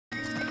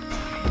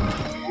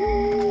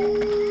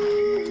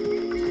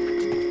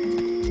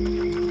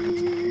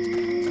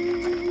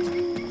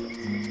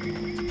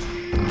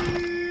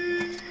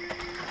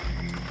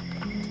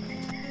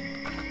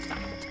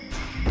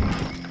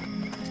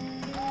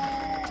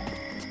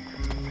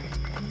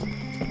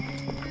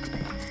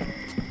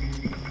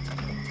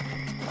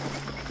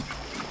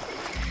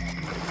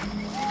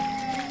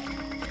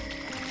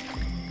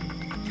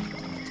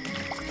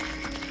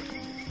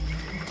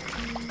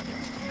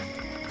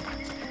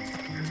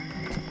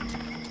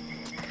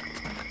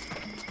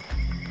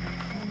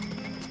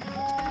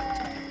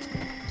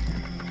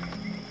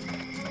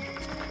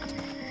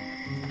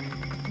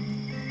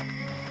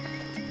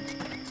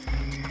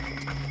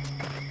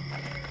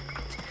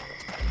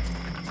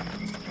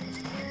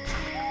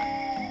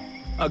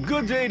A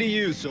good day to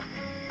you, so...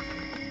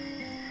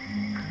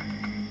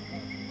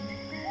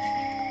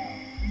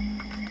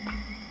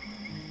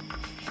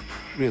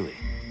 Really?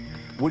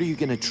 What are you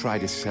gonna try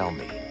to sell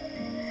me?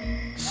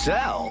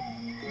 Sell?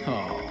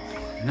 Oh,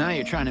 now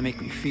you're trying to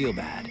make me feel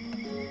bad.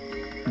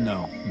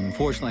 No,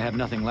 unfortunately I have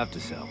nothing left to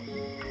sell.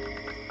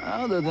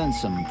 Other than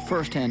some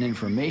first-hand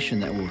information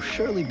that will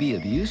surely be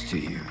of use to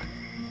you.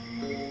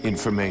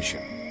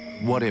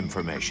 Information? What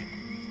information?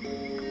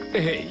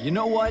 Hey, you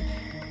know what?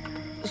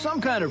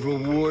 Some kind of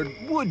reward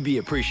would be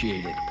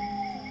appreciated.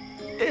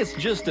 It's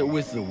just that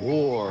with the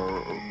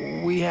war,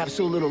 we have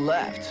so little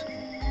left.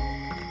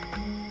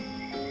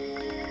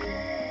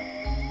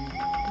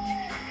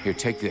 Here,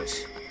 take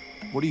this.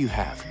 What do you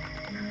have?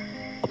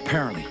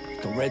 Apparently,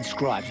 the Red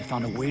Scribes have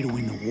found a way to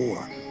win the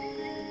war.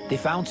 They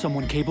found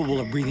someone capable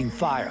of breathing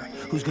fire,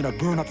 who's gonna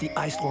burn up the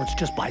Ice Lords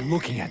just by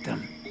looking at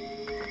them.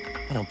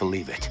 I don't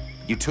believe it.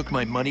 You took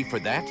my money for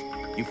that?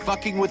 You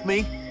fucking with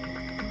me?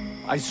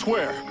 I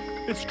swear,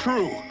 it's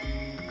true.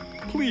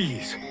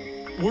 Please,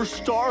 we're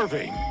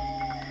starving.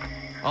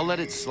 I'll let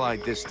it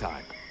slide this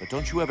time, but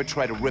don't you ever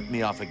try to rip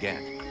me off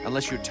again,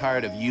 unless you're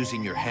tired of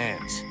using your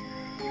hands.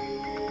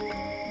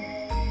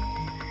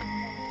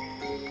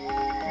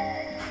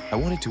 I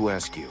wanted to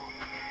ask you.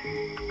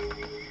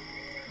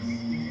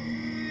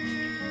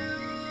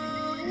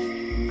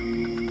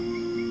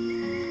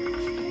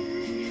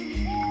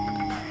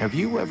 Have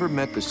you ever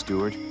met the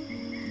steward?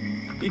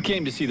 He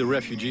came to see the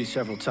refugees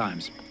several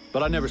times,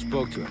 but I never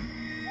spoke to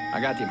him. I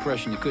got the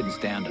impression he couldn't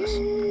stand us.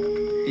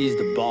 He's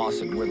the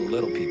boss and we're the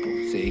little people,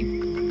 see?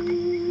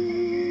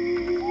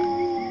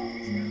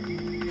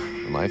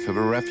 The life of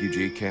a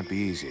refugee can't be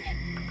easy.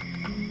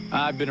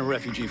 I've been a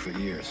refugee for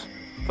years.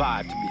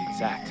 5 to be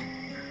exact.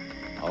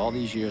 All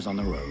these years on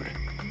the road.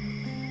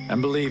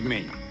 And believe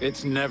me,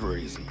 it's never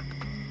easy.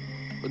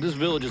 But this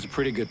village is a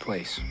pretty good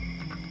place.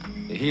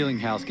 The healing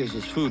house gives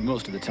us food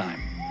most of the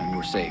time, and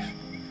we're safe.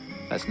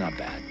 That's not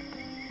bad.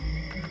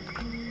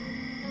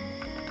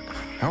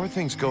 How are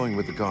things going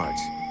with the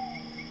guards?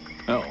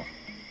 Oh,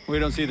 we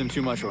don't see them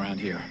too much around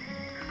here.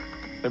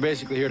 They're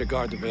basically here to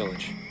guard the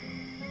village.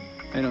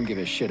 They don't give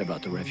a shit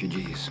about the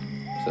refugees,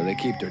 so they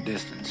keep their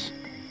distance.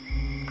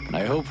 And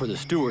I hope for the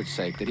steward's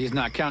sake that he's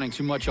not counting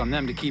too much on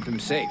them to keep him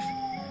safe.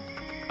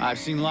 I've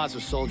seen lots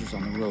of soldiers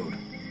on the road,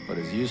 but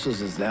as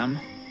useless as them,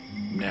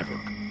 never.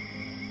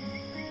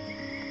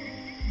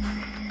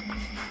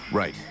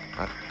 Right.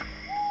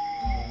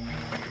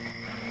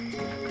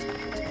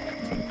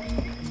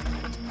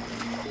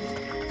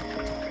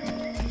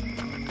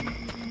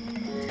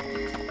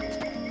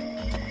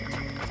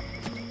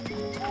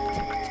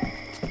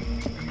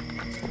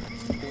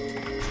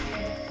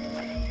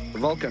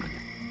 Vulcan.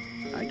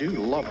 I do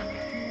love it.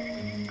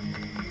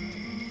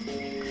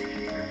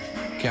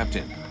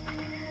 Captain.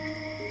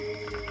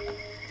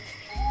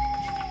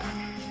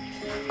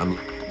 I'm...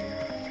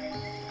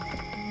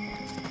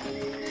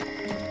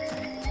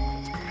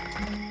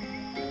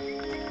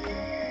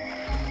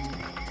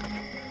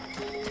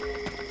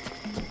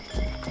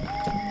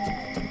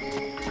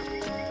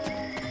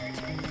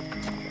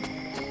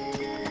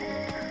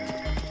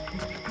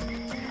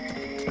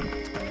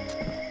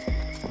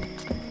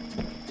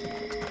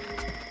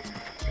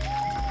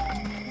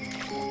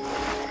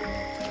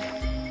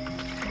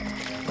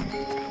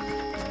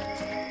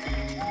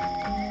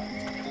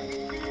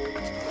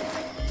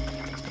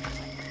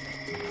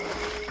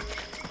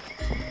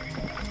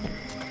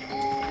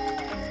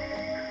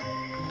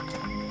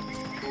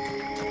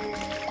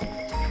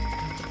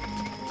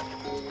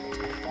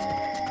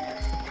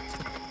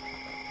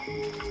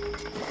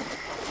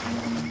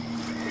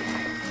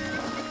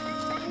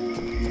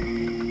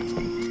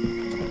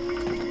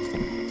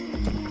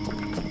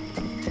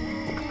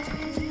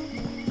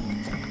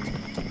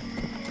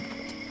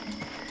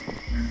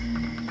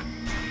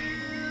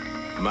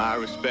 My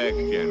respects,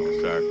 General,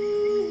 sir.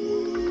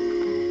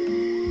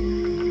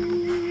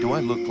 Do I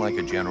look like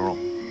a general?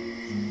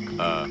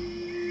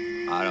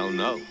 I don't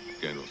know,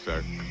 General,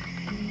 sir.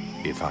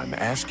 If I'm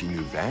asking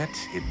you that,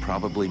 it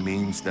probably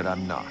means that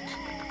I'm not.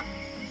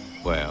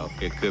 Well,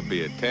 it could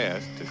be a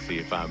test to see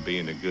if I'm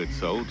being a good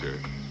soldier,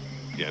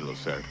 General,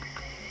 sir.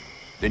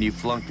 Then you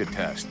flunked the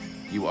test.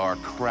 You are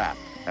crap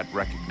at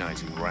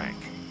recognizing rank.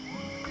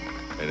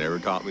 They never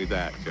taught me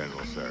that,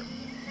 General, sir.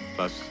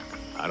 Plus,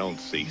 I don't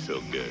see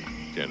so good,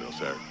 General,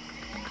 sir.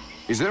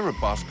 Is there a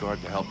boss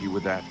guard to help you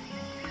with that?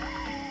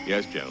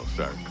 Yes, General,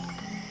 sir.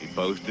 He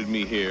posted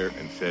me here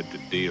and said to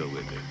deal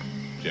with it,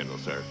 General,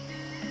 sir.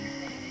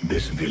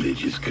 This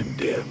village is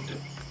condemned,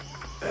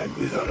 and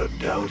without a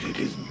doubt it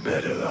is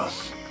better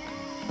thus.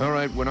 All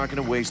right, we're not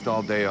gonna waste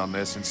all day on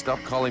this, and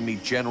stop calling me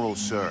General,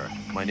 sir.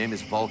 My name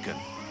is Vulcan.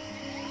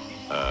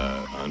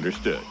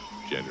 Understood,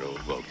 General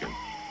Vulcan,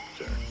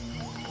 sir.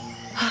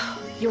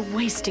 You're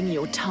wasting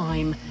your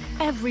time.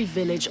 Every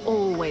village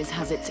always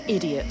has its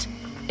idiot.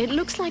 It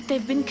looks like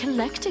they've been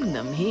collecting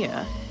them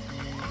here.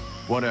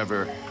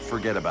 Whatever.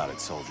 Forget about it,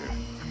 soldier.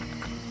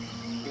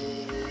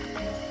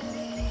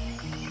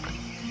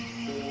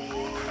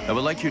 I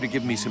would like you to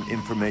give me some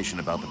information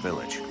about the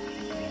village.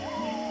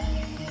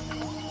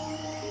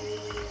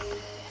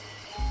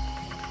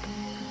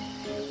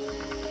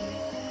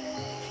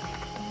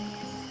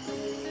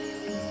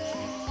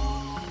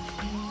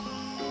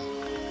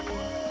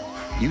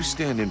 You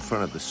stand in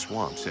front of the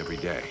swamps every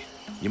day.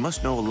 You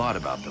must know a lot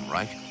about them,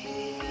 right?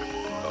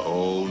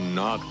 Oh,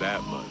 not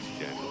that much,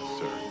 General,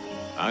 sir.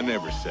 I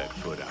never set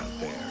foot out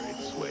there.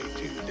 It's way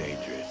too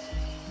dangerous.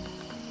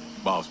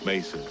 Boss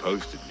Mason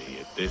posted me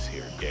at this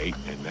here gate,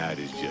 and that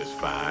is just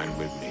fine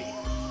with me.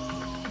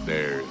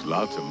 There's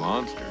lots of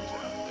monsters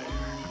out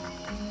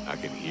there. I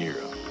can hear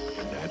them,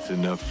 and that's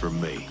enough for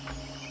me.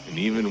 And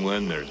even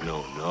when there's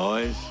no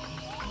noise,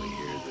 we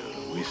hear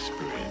the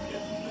whispering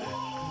and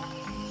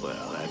the...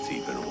 well, that's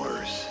even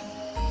worse.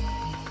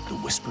 The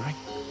whispering?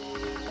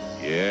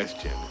 Yes,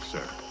 General,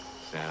 sir.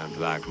 Sounds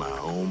like my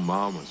own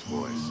mama's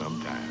voice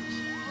sometimes.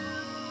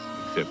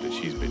 Except that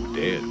she's been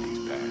dead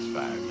these past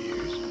 5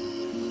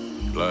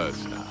 years.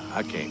 Plus,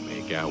 I can't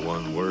make out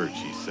one word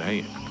she's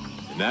saying.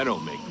 And that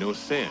don't make no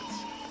sense.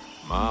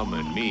 Mom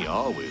and me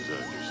always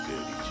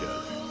understood each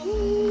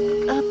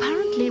other.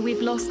 Apparently,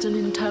 we've lost an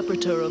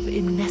interpreter of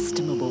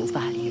inestimable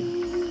value.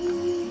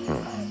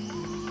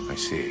 I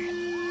see.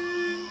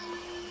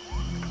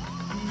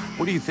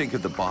 What do you think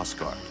of the boss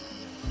guard?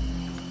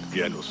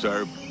 General,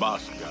 sir,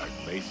 Boss Guard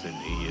Mason,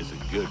 he is a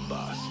good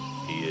boss.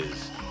 He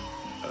is,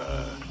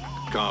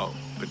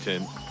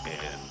 competent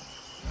and,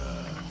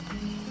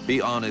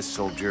 Be honest,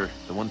 soldier.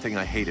 The one thing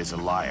I hate is a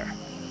liar.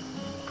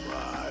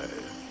 why,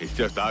 it's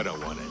just I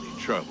don't want any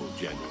trouble,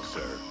 General,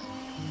 sir.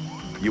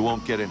 You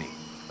won't get any.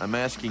 I'm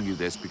asking you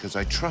this because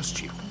I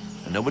trust you,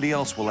 and nobody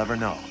else will ever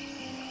know.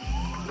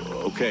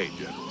 Okay,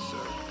 General,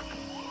 sir.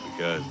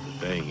 Because the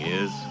thing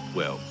is,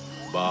 well,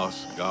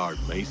 Boss Guard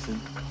Mason,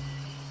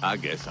 I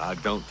guess I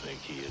don't think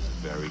he is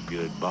a very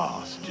good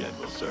boss,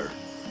 General, sir.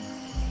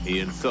 He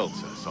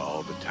insults us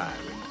all the time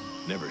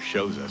and never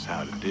shows us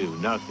how to do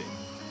nothing.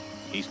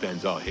 He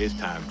spends all his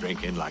time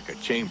drinking like a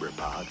chamber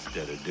pot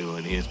instead of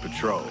doing his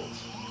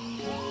patrols.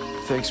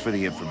 Thanks for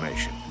the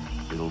information.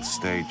 It'll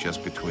stay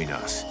just between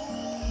us.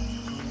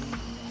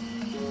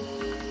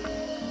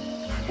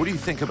 What do you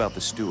think about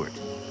the steward?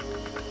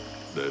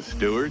 The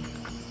steward?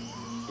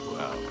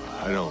 Well,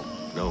 I don't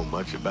know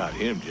much about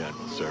him,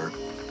 General, sir.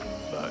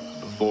 But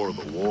before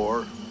the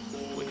war,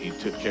 when he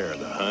took care of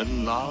the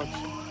hunting lodge,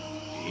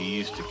 he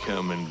used to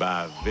come and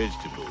buy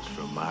vegetables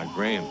from my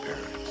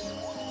grandparents.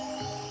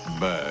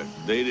 But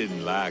they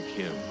didn't like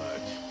him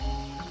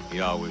much.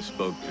 He always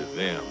spoke to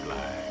them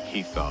like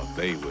he thought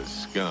they was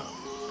scum.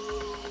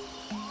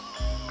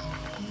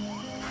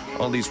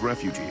 All these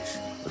refugees,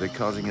 are they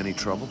causing any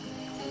trouble?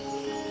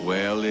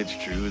 Well, it's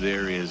true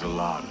there is a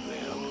lot of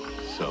them,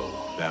 so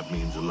that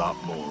means a lot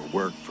more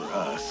work for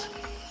us.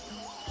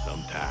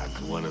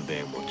 Sometimes one of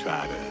them will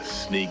try to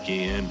sneak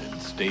in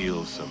and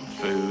steal some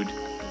food,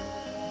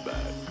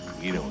 but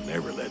we don't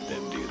ever let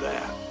them do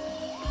that.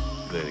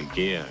 Then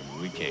again,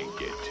 we can't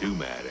get too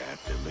mad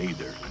at them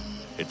either.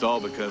 It's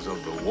all because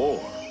of the war.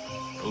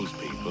 Those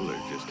people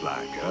are just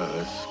like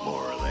us,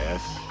 more or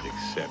less,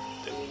 except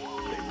that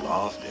they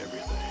lost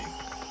everything.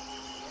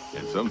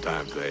 And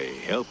sometimes they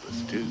help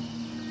us too.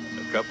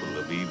 A couple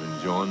have even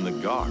joined the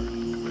guard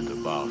when the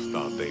boss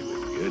thought they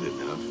was good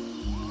enough.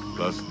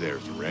 Plus,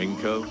 there's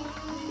Renko.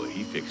 Well,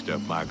 he fixed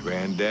up my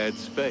granddad's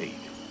spade.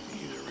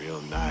 He's a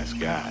real nice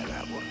guy,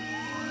 that one.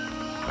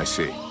 I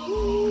see.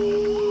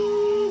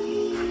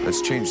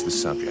 Let's change the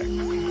subject.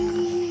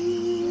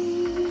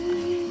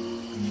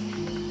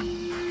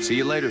 See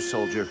you later,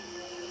 soldier.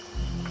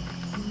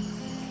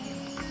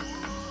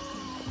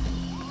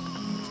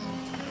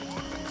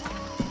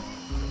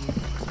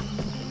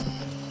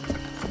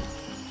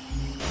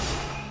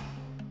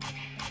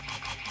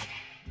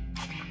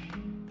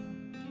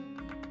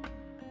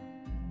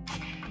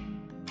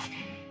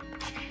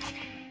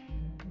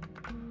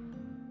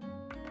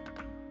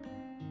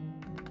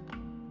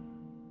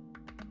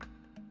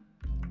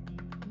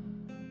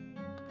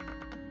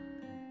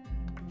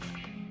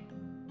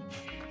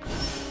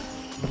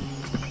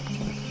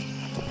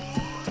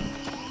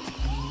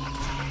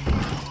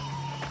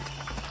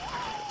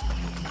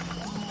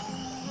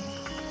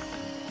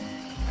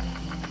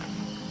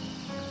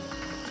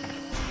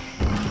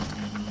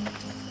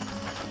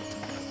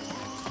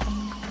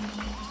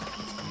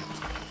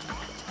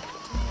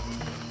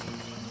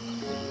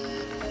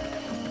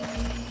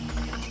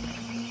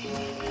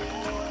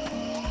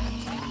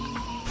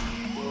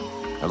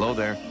 Hello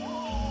there.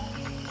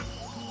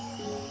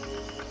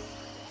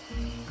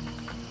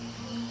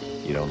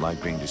 You don't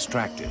like being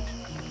distracted.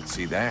 I can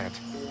see that.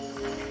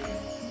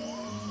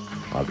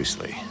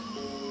 Obviously.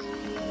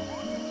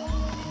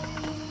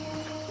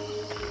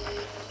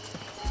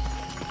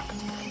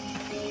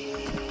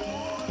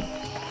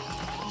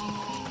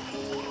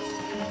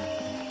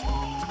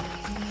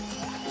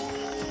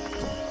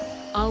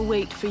 I'll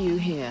wait for you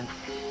here.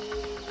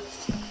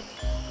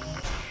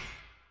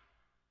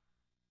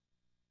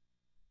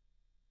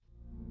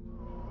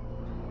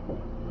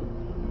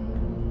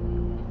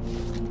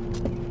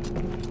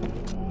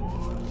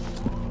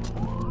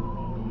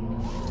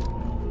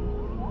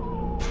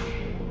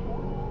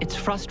 It's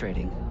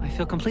frustrating. I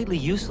feel completely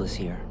useless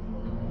here.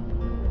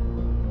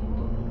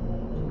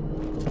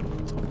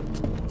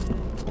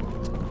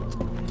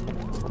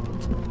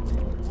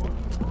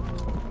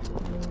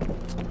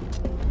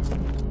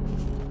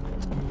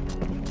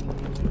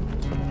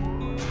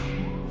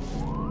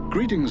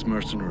 Greetings,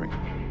 mercenary.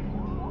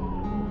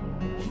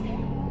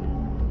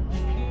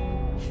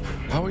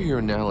 How are your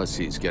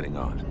analyses getting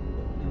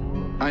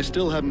on? I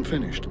still haven't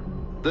finished.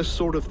 This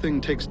sort of thing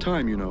takes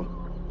time, you know.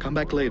 Come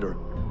back later.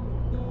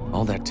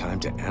 All that time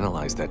to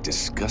analyze that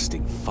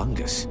disgusting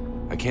fungus.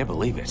 I can't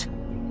believe it.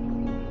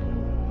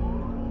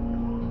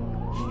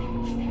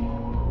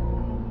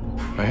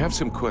 I have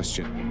some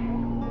questions.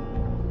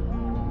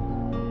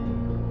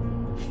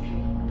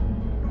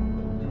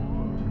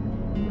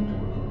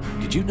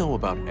 Did you know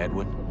about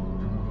Edwin?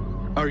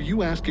 Are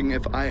you asking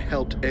if I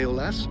helped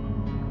ALS?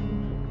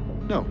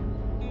 No,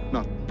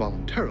 not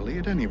voluntarily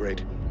at any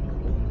rate.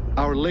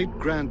 Our late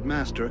Grand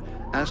Master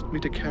asked me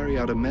to carry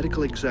out a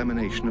medical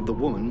examination of the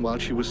woman while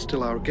she was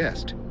still our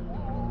guest.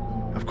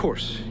 Of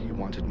course, he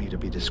wanted me to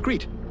be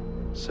discreet,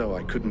 so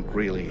I couldn't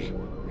really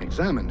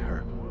examine her.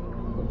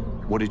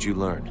 What did you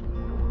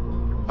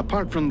learn?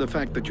 Apart from the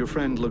fact that your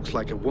friend looks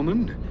like a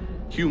woman,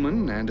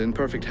 human and in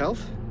perfect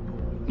health,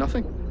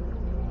 nothing.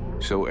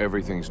 So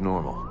everything's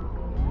normal?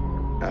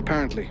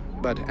 Apparently,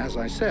 but as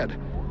I said,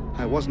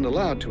 I wasn't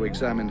allowed to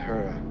examine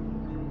her.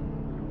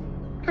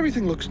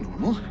 Everything looks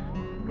normal,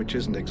 which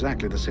isn't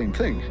exactly the same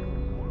thing.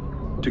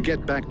 To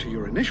get back to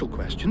your initial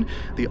question,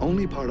 the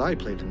only part I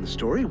played in the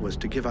story was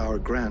to give our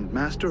Grand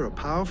Master a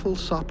powerful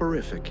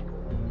soporific.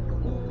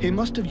 He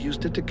must have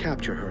used it to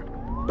capture her,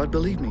 but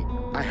believe me,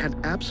 I had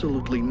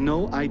absolutely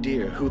no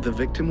idea who the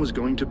victim was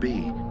going to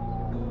be.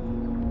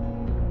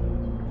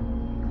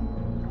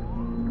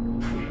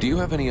 Do you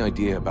have any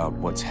idea about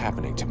what's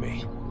happening to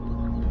me?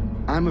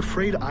 I'm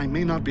afraid I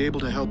may not be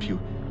able to help you.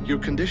 Your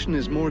condition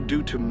is more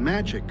due to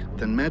magic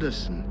than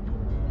medicine.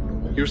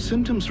 Your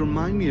symptoms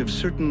remind me of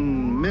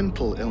certain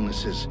mental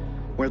illnesses,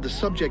 where the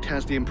subject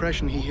has the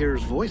impression he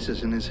hears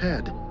voices in his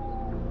head.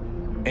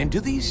 And do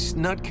these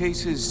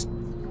nutcases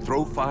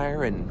throw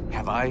fire and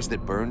have eyes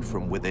that burn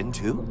from within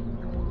too?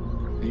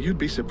 You'd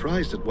be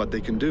surprised at what they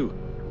can do.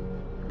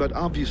 But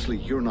obviously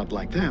you're not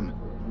like them.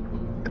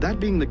 That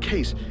being the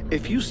case,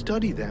 if you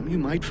study them, you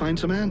might find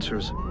some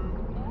answers.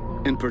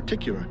 In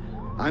particular,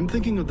 I'm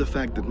thinking of the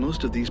fact that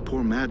most of these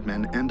poor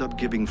madmen end up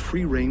giving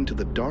free rein to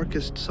the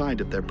darkest side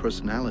of their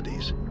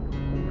personalities.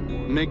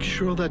 Make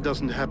sure that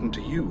doesn't happen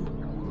to you.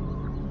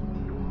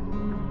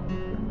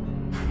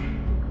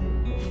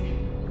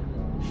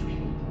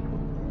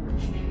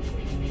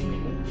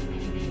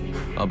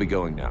 I'll be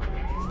going now.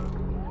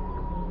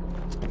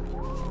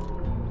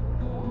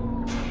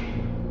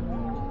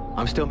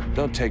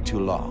 Don't take too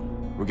long.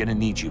 We're gonna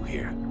need you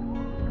here.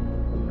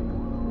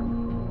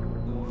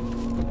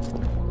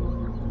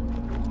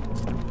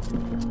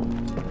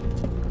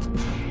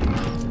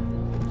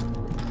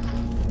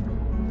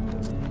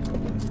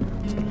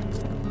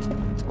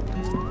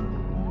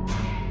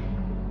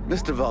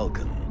 Mr.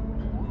 Vulcan,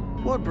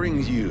 what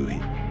brings you here?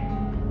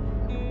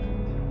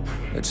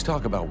 Let's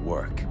talk about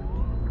work.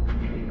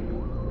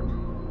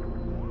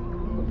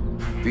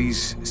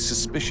 These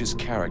suspicious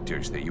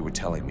characters that you were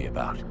telling me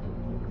about,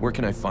 where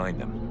can I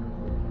find them?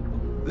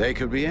 They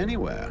could be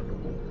anywhere.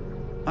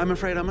 I'm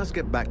afraid I must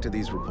get back to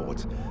these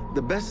reports.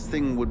 The best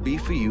thing would be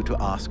for you to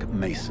ask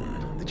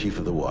Mason, the chief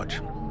of the watch.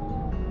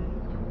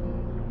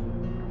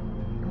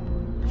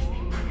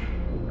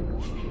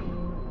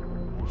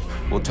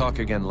 We'll talk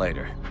again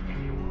later.